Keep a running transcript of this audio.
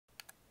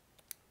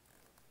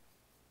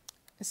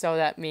So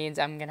that means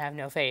I'm gonna have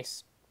no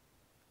face.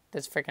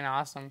 That's freaking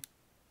awesome.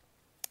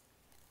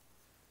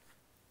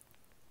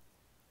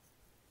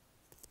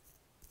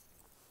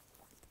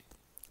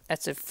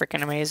 That's a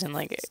freaking amazing,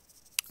 like,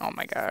 oh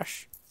my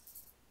gosh.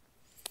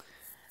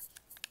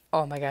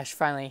 Oh my gosh,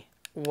 finally.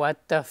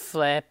 What the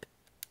flip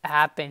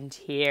happened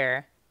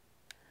here?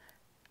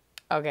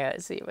 Okay,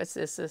 let's see. What's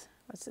this?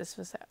 What's this?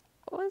 What's that?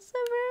 What's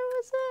that, bro?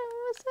 What's that?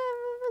 What's that?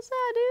 What's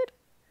that, dude?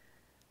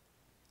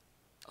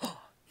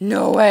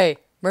 No way!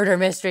 Murder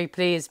mystery,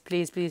 please,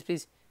 please, please,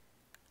 please.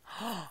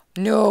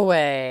 No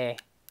way!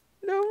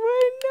 No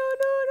way! No,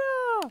 no,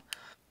 no!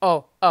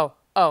 Oh, oh,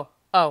 oh,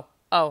 oh,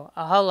 oh,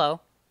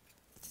 hello.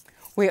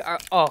 We are.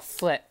 Oh,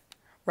 flip.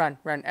 Run,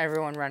 run,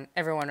 everyone run,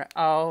 everyone run.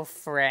 Oh,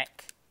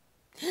 frick.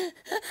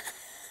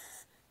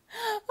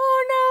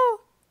 Oh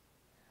no!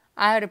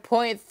 I had a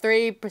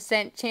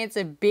 0.3% chance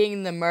of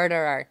being the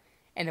murderer,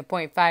 and a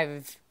 0.5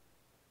 of.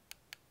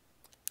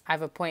 I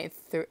have a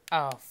 0.3.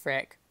 Oh,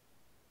 frick.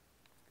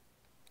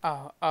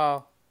 Oh,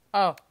 oh,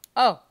 oh,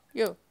 oh,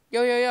 yo,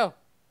 yo, yo, yo.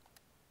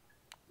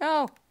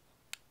 No.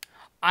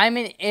 I'm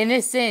an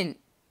innocent.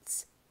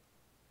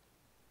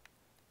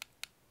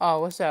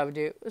 Oh, what's up,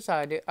 dude? What's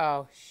up, dude?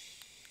 Oh,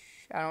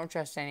 I don't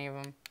trust any of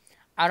them.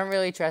 I don't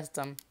really trust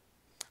them.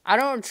 I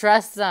don't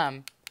trust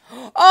them.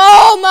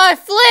 Oh, my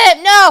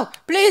flip! No!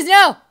 Please,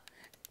 no!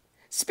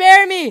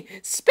 Spare me!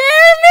 Spare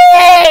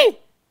me!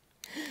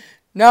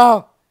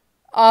 No.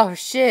 Oh,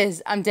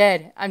 shiz. I'm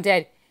dead. I'm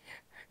dead.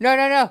 No,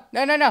 no, no.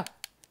 No, no, no.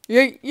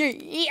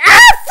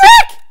 Ah,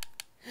 frick!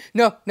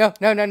 No, no,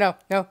 no, no, no.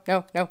 No,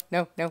 no, no,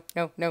 no, no,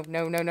 no, no,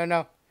 no, no, no,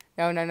 no.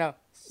 No, no, no.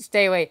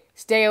 Stay away.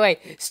 Stay away.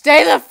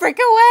 Stay the frick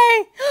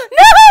away!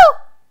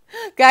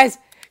 No! Guys,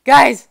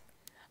 guys.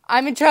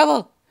 I'm in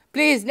trouble.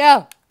 Please,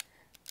 no.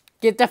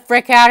 Get the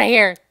frick out of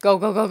here. Go,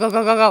 go, go, go,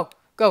 go, go, go.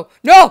 Go.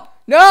 No!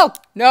 No!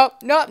 No,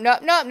 no, no,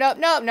 no, no,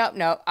 no, no,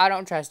 no. I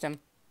don't trust him.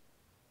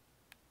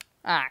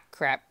 Ah,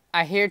 crap.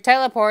 I hear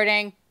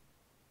teleporting.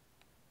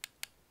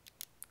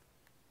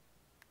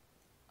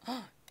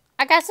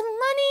 I got some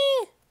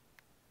money!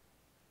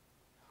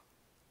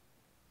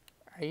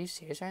 Are you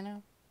serious right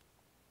now?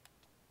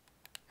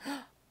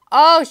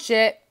 Oh,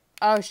 shit.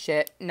 Oh,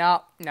 shit.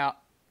 No, no,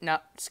 no.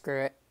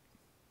 Screw it.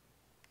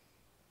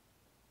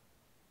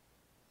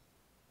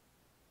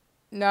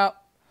 No.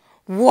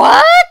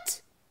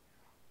 What?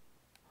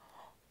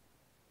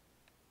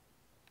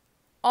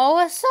 Oh,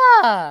 what's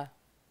up?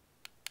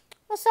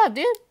 What's up,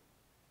 dude?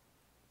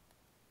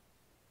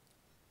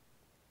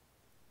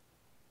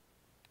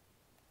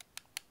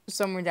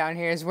 Somewhere down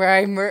here is where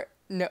I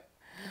no.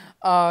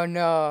 Oh,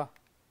 no.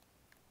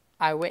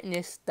 I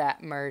witnessed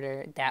that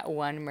murder. That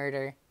one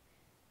murder.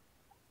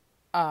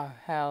 Oh,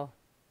 hell.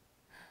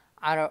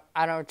 I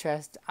don't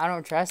trust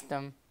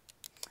them.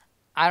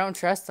 I don't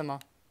trust them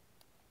all.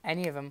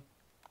 Any of them.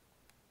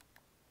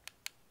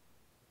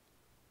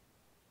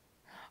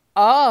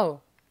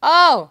 Oh!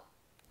 Oh!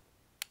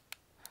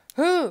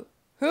 Who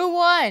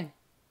won?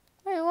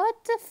 Wait, what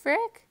the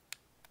frick?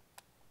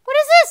 What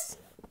is this?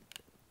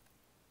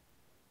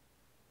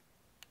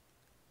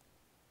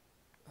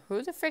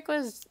 Who the frick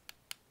was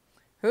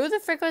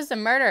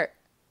the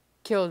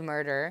killed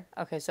murderer?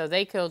 Okay, so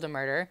they killed the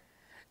murderer.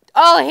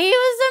 Oh, he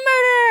was the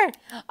murderer!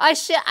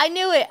 I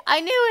knew it!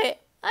 I knew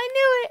it! I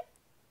knew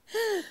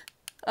it!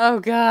 Oh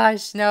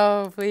gosh,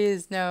 no,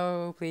 please,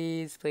 no,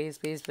 please, please,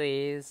 please,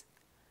 please.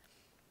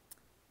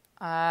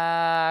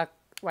 Why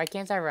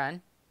can't I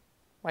run?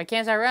 Why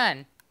can't I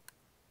run?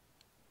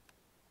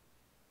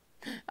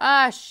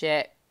 Ah,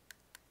 shit.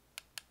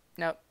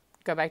 Nope.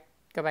 Go back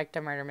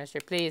to murder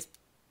mystery, please.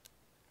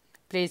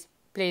 Please,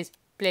 please,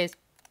 please.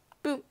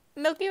 Boom.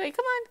 Milky Way,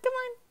 come on, come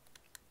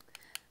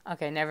on.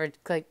 Okay,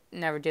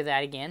 never do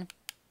that again.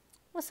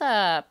 What's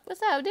up?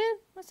 What's up, dude?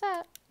 What's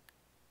up?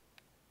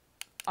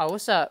 Oh,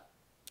 what's up?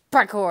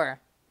 Parkour.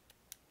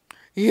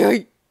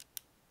 Yay.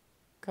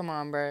 Come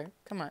on, bro.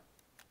 Come on.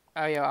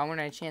 Oh, yo, I want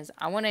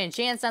to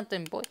enchant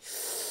something, boy.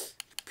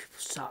 People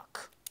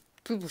suck.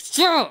 People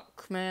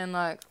suck, man.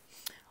 Like,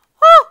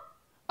 oh.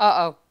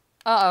 Uh-oh.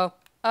 Uh-oh.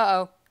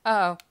 Uh-oh.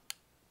 Uh-oh.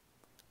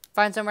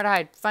 Find somewhere to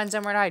hide. Find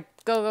somewhere to hide.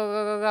 Go, go,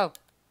 go, go, go.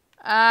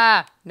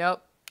 Ah,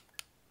 nope.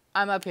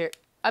 I'm up here.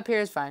 Up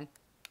here is fine.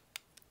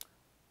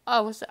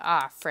 Oh, what's that?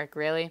 Ah, frick,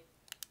 really?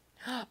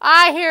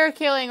 I hear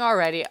killing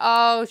already.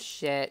 Oh,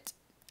 shit.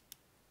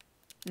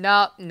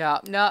 Nope,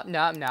 nope, nope,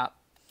 nope, nope.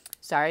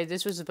 Sorry,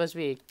 this was supposed to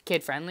be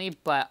kid-friendly,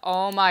 but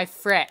oh my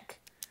frick.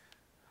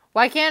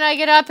 Why can't I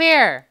get up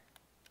here?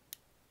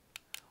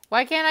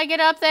 Why can't I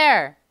get up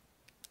there?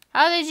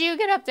 How did you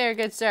get up there,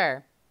 good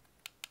sir?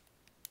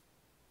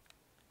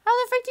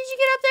 How the frick did you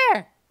get up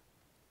there?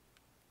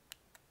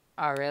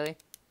 Oh, really?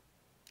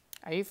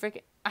 Are you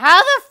freaking...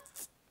 How the...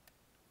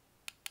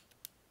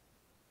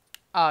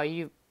 Oh,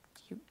 you...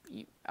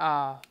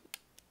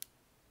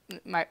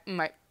 My...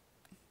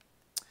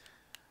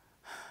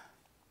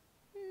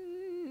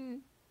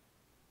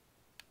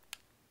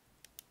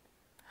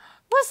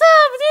 What's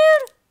up,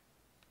 dude?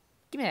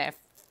 Give me that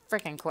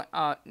freaking coin.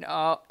 Oh,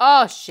 no.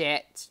 Oh,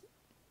 shit.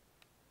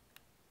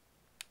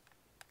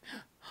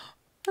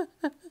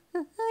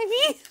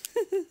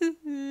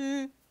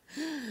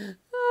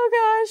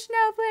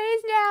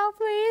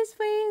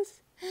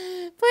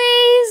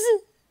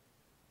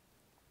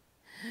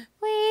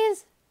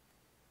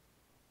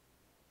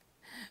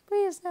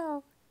 Please,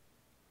 no.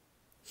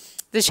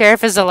 The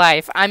sheriff is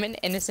alive. I'm an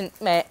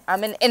innocent man.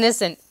 I'm an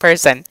innocent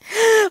person.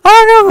 I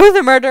don't know who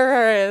the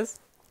murderer is.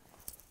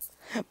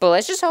 But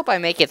let's just hope I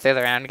make it through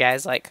the round,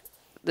 guys. Like,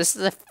 this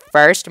is the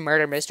first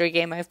murder mystery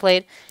game I've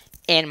played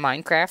in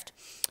Minecraft.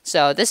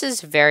 So, this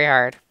is very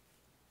hard.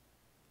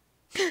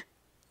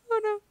 Oh,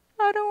 no.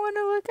 I don't want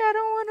to look. I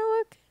don't want to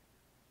look.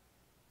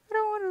 I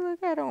don't want to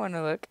look. I don't want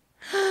to look.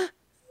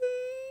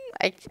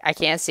 I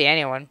can't see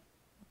anyone.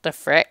 What the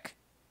frick?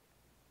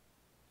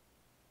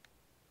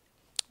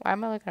 Why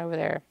am I looking over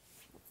there?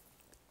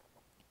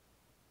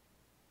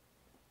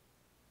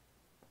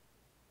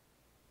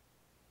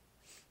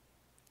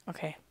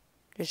 Okay.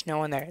 There's no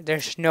one there.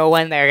 There's no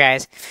one there,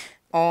 guys.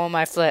 Oh,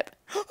 my flip.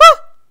 Oh!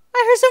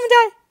 I heard someone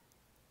die.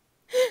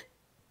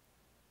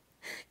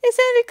 It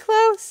sounded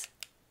close.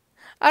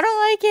 I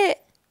don't like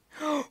it.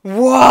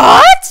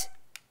 What?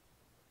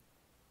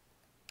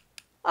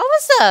 Oh,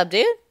 what's up,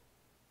 dude?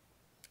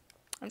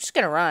 I'm just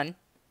gonna run.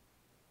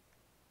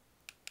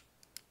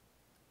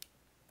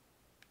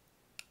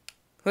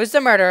 Who's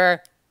the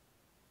murderer?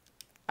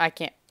 I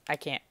can't.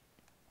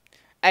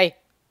 Hey.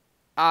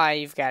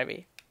 You've gotta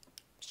be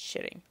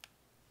shitting.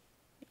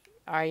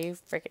 Are you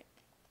freaking...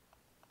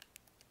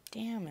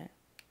 Damn it.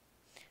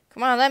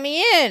 Come on, let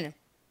me in.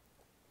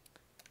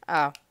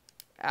 Oh,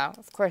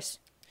 of course.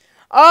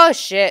 Oh,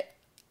 shit.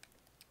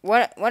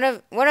 One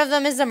of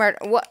them is the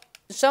murderer. What?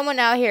 Someone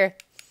out here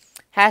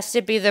has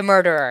to be the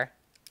murderer.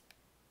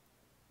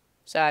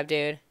 What's up,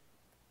 dude?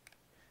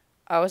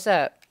 Oh, what's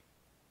up?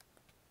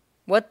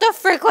 What the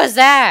frick was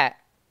that?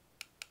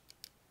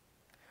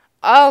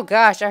 Oh,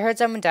 gosh, I heard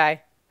someone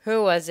die.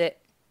 Who was it?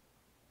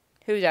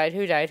 Who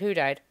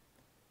died?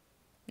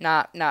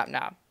 Nah,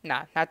 not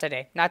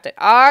today.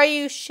 Are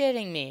you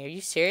shitting me? Are you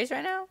serious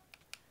right now?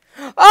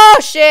 Oh,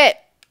 shit!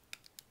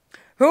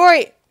 Who are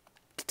you?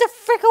 Get the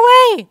frick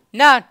away!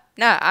 No,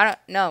 I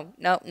don't,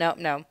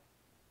 no.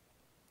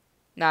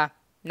 Nah,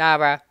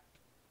 bro.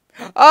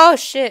 Oh,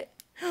 shit.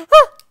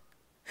 Oh,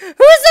 who's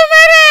the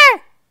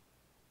murderer?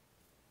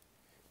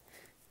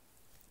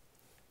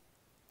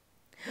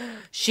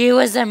 She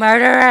was the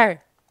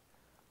murderer.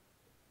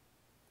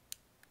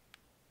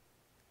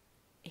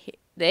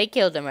 They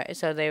killed him,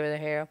 so they were the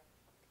hero.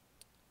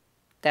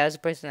 That was the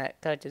person that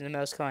collected the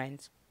most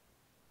coins.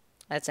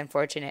 That's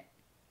unfortunate.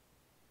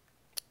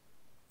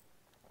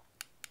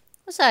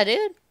 What's up,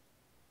 dude?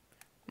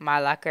 My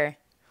locker.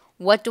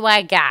 What do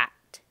I got?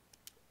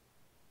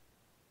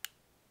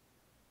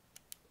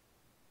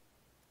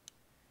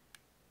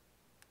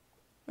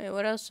 Wait,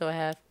 what else do I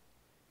have?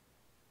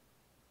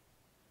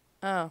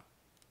 Oh.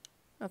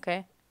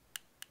 Okay.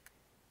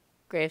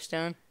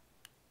 Gravestone.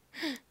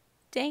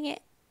 Dang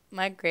it.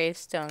 My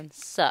gravestone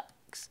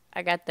sucks.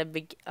 I got the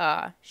big...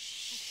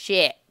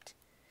 shit.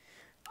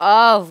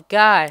 Oh,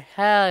 God.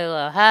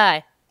 Hello.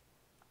 Hi.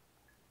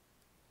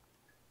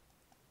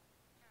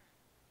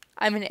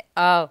 I'm an...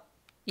 Oh.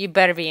 You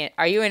better be in...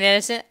 Are you an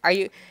innocent? Are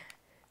you...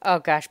 Oh,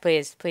 gosh.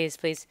 Please.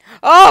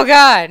 Oh,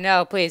 God.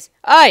 No, please.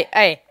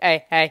 Hey.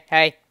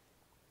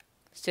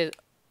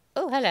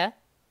 Oh, hello.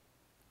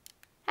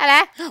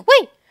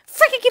 Wait.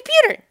 Freaking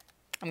computer.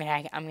 I'm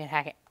gonna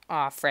hack it.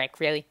 Oh, frick.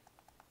 Really?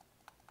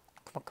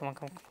 Come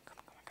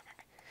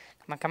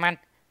on.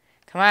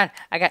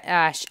 I got...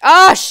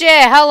 oh,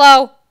 shit.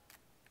 Hello.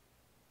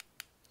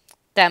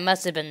 That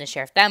must have been the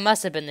sheriff.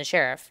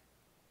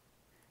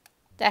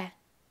 That...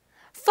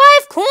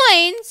 5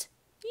 coins?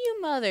 You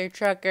mother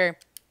trucker.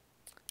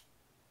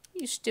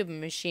 You stupid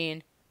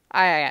machine.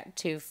 I got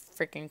 2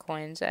 freaking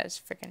coins. That's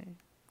freaking...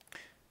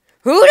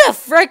 Who the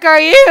frick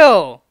are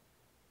you?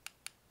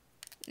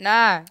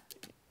 Nah.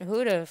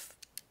 Who the...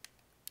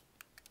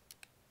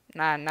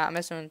 Nah, not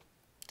messing with...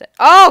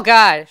 Oh,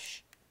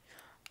 gosh.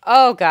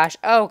 Oh, gosh.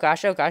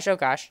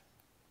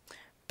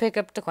 Pick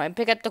up the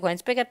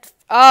coins.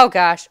 Oh,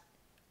 gosh.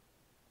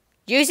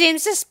 You seem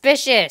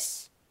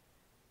suspicious.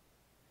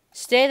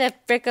 Stay the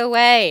frick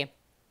away.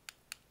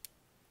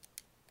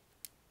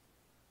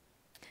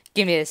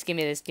 Give me this.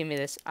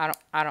 I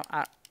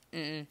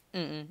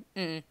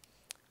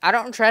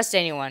don't trust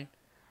anyone.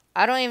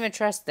 I don't even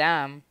trust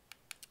them.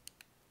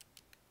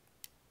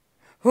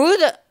 Who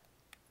the...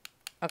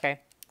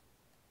 Okay.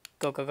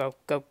 Go.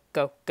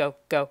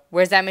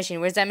 Where's that machine?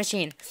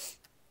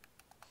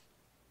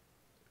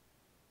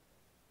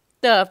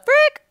 The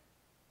frick?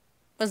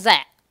 What's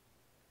that?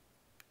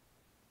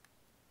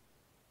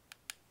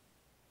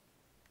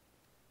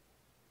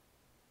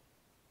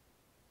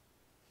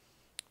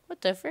 What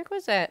the frick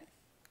was that?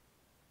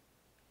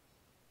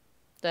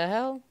 The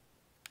hell?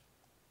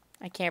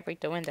 I can't break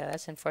the window.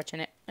 That's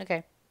unfortunate.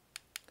 Okay.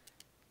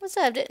 What's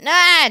up, dude?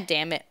 Nah,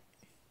 damn it.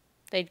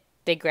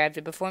 They grabbed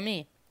it before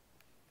me.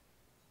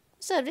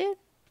 What's up, dude?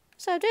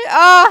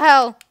 Oh,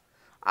 hell.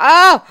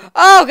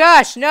 Oh,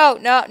 gosh. No.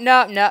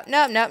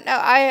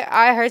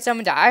 I heard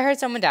someone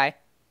die.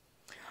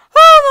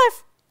 Oh, my...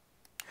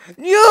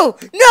 No.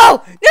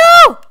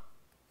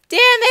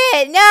 Damn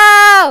it.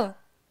 No.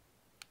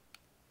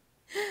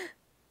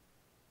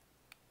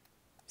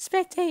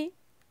 Spectate.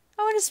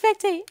 I want to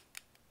spectate.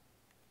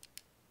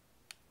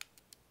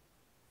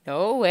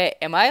 No way.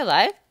 Am I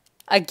alive?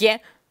 Again?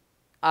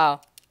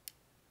 Oh.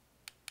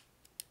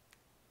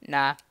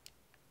 Nah.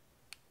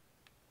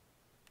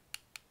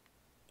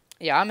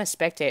 Yeah, I'm a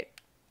spectate.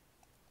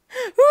 Who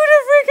the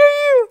frick are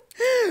you?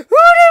 Who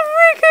the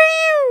frick are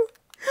you?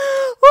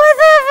 What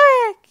the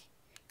frick?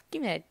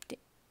 Give me that.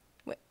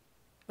 Wait.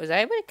 Was I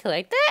able to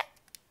collect that?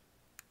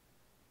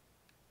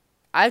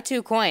 I have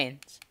 2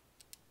 coins.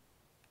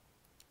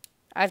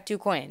 I have 2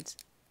 coins.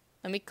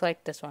 Let me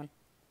collect this one.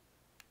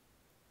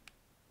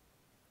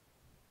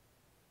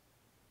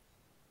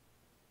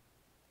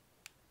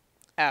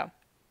 Oh.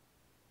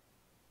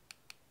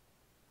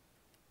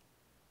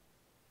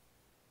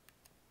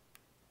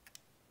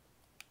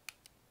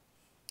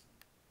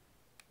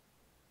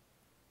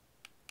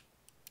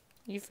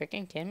 You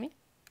freaking kidding me?